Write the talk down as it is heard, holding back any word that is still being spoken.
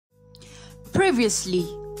Previously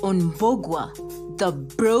on Mbugua, the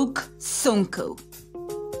broke Sonko.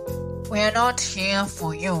 We are not here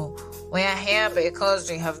for you. We are here because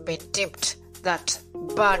we have been tipped that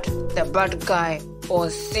the bad guy,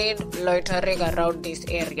 was seen loitering around this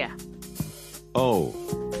area. Oh,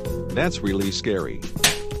 that's really scary.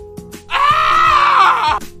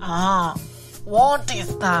 What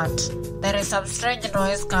is that? There is some strange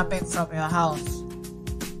noise coming from your house.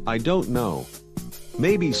 I don't know.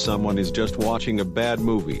 Maybe someone is just watching a bad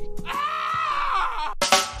movie.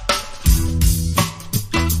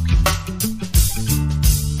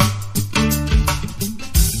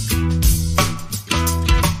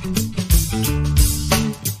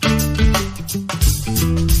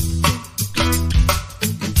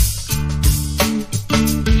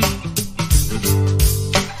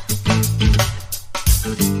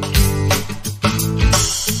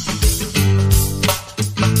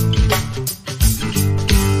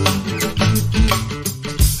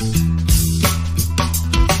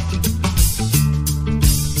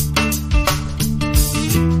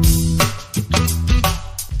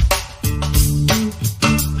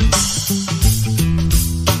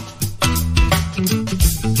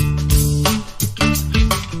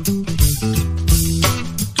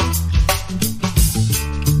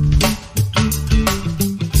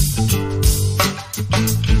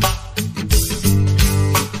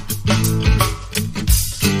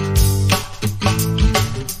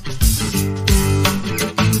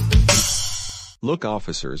 Look,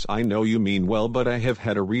 officers, I know you mean well, but I have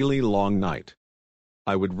had a really long night.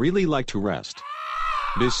 I would really like to rest.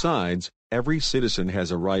 Besides, every citizen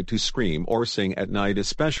has a right to scream or sing at night,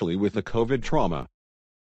 especially with the COVID trauma.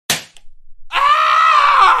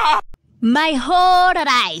 My whole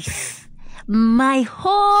life,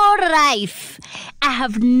 I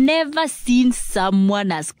have never seen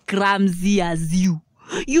someone as clumsy as you.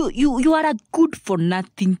 You are a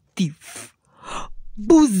good-for-nothing thief.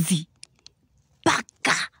 Boozy.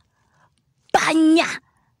 Baka. Banya.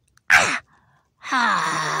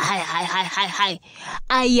 Hi.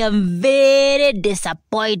 I am very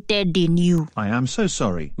disappointed in you. I am so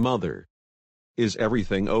sorry. Mother, is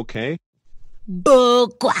everything okay?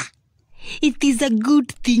 Mbugua. It is a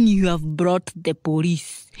good thing you have brought the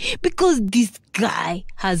police, because this guy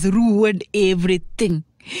has ruined everything.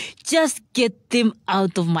 Just get them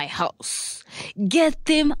out of my house. Get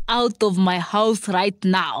them out of my house right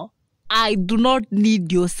now. I do not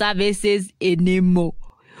need your services anymore.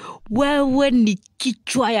 Wewe ni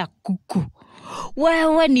kichwa ya kuku.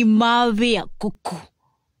 Wewe ni mavi ya kuku.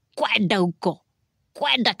 Kwenda huko.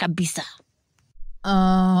 Kwenda kabisa.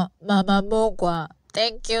 Mama Mbugua,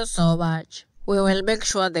 thank you so much. We will make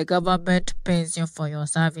sure the government pays you for your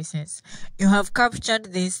services. You have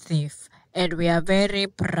captured this thief, and we are very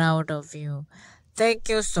proud of you. Thank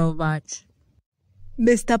you so much.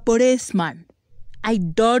 Mr. Policeman, I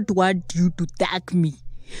don't want you to thank me.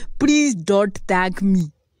 Please don't thank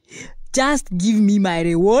me. Just give me my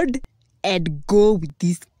reward and go with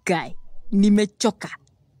this guy. Nimechoka.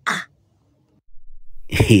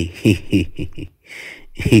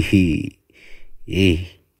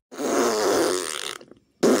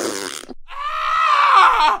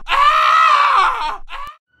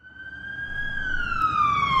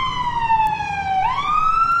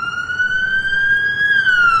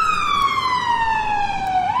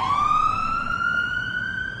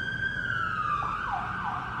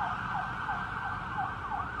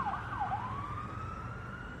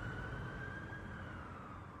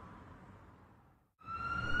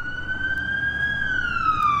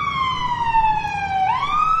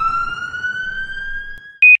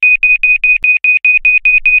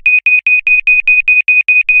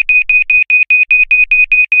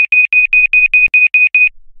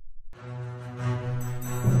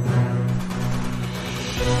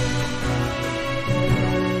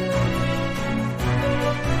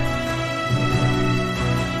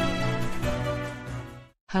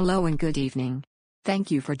 Hello and good evening. Thank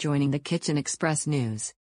you for joining the Kitchen Express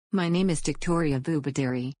News. My name is Victoria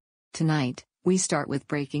Bubadiri. Tonight, we start with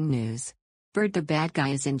breaking news. Bird the bad guy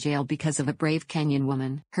is in jail because of a brave Kenyan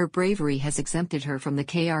woman. Her bravery has exempted her from the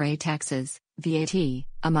KRA taxes, VAT,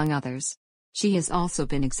 among others. She has also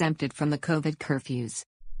been exempted from the COVID curfews.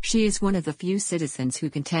 She is one of the few citizens who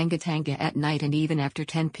can tanga at night and even after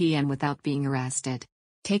 10 p.m. without being arrested.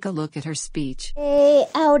 Take a look at her speech.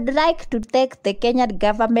 I would like to thank the Kenyan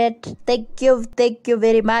government. Thank you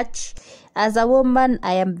very much. As a woman,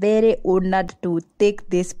 I am very honored to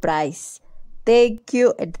take this prize. Thank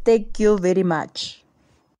you and thank you very much.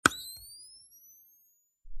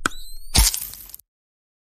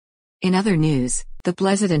 In other news, The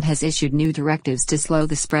President has issued new directives to slow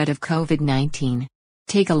the spread of COVID-19.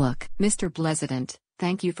 Take a look. Mr. President,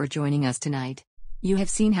 thank you for joining us tonight. You have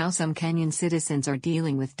seen how some Kenyan citizens are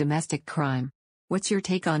dealing with domestic crime. What's your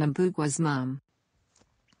take on Mbugua's mom?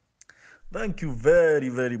 Thank you very,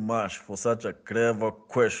 very much for such a clever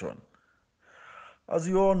question. As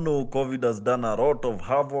you all know, COVID has done a lot of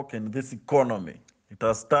havoc in this economy. It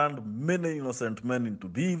has turned many innocent men into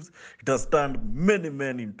thieves. It has turned many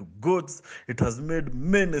men into goats. It has made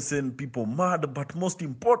many sane people mad. But most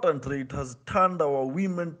importantly, it has turned our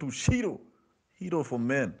women to hero for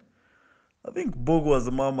men. I think Mbugua's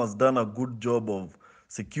mom has done a good job of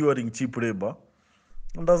securing cheap labor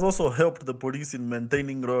and has also helped the police in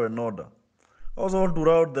maintaining law and order. I also want to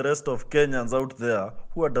rout the rest of Kenyans out there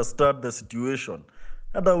who understand the situation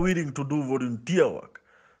and are willing to do volunteer work,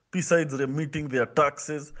 besides remitting their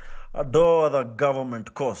taxes and all other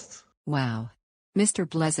government costs. Wow. Mr.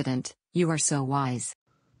 President, you are so wise.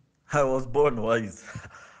 I was born wise.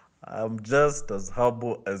 I'm just as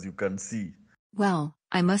humble as you can see. Well,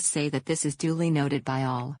 I must say that this is duly noted by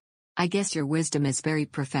all. I guess your wisdom is very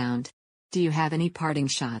profound. Do you have any parting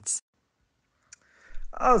shots?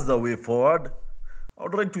 As the way forward, I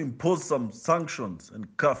would like to impose some sanctions and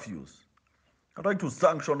curfews. I'd like to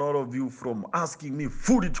sanction all of you from asking me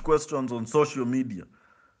foolish questions on social media.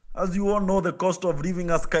 As you all know, the cost of living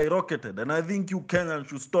has skyrocketed, and I think you Kenyans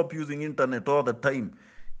should stop using internet all the time.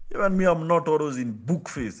 Even me, I'm not always in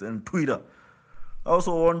Bookface and Twitter. I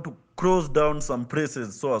also want to close down some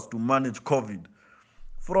places so as to manage COVID.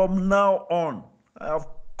 From now on, I have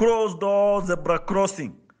closed all zebra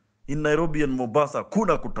crossing in Nairobi and Mombasa.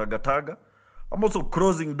 Kuna kutagataga. I'm also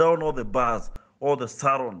closing down all the bars, all the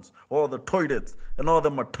salons, all the toilets, and all the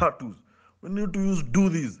matatus. We need to do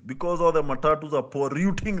this because all the matatus are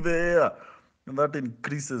polluting the air, and that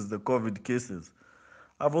increases the COVID cases.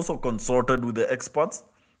 I've also consulted with the experts,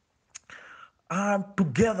 and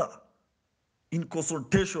together, in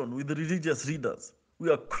consultation with the religious leaders, we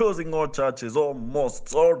are closing all churches, all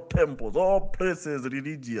mosques, all temples, all places,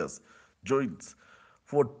 religious joints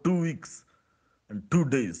for 2 weeks and 2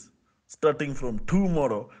 days, starting from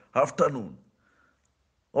tomorrow afternoon.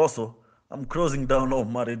 Also, I'm closing down all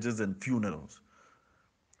marriages and funerals.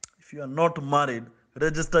 If you are not married,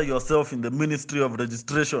 register yourself in the Ministry of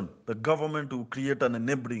Registration. The government will create an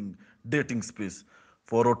enabling dating space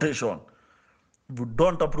for rotation. If you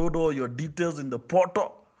don't upload all your details in the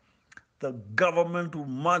portal, the government will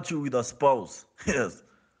match you with a spouse. Yes.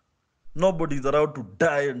 Nobody is allowed to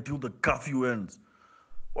die until the curfew ends.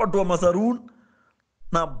 Watu wa Masaroon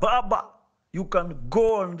na baba, you can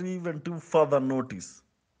go and leave until further notice.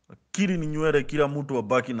 Akili ni nywele, kila mtu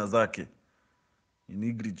abaki na zake. In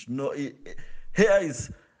English, no, hair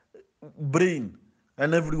is brain,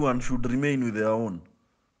 and everyone should remain with their own.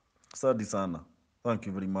 Asante sana. Thank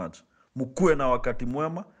you very much. Mukue na wakati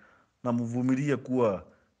mwema na mvumilie kuwa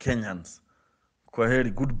Kenyans.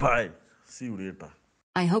 Kwaheri, goodbye. See you later.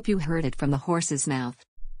 I hope you heard it from the horse's mouth.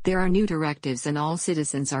 There are new directives and all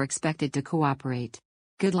citizens are expected to cooperate.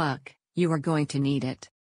 Good luck, you are going to need it.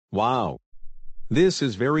 Wow. This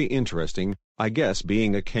is very interesting. I guess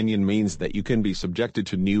being a Kenyan means that you can be subjected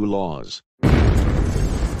to new laws.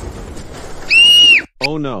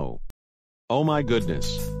 Oh no. Oh my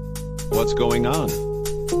goodness. What's going on?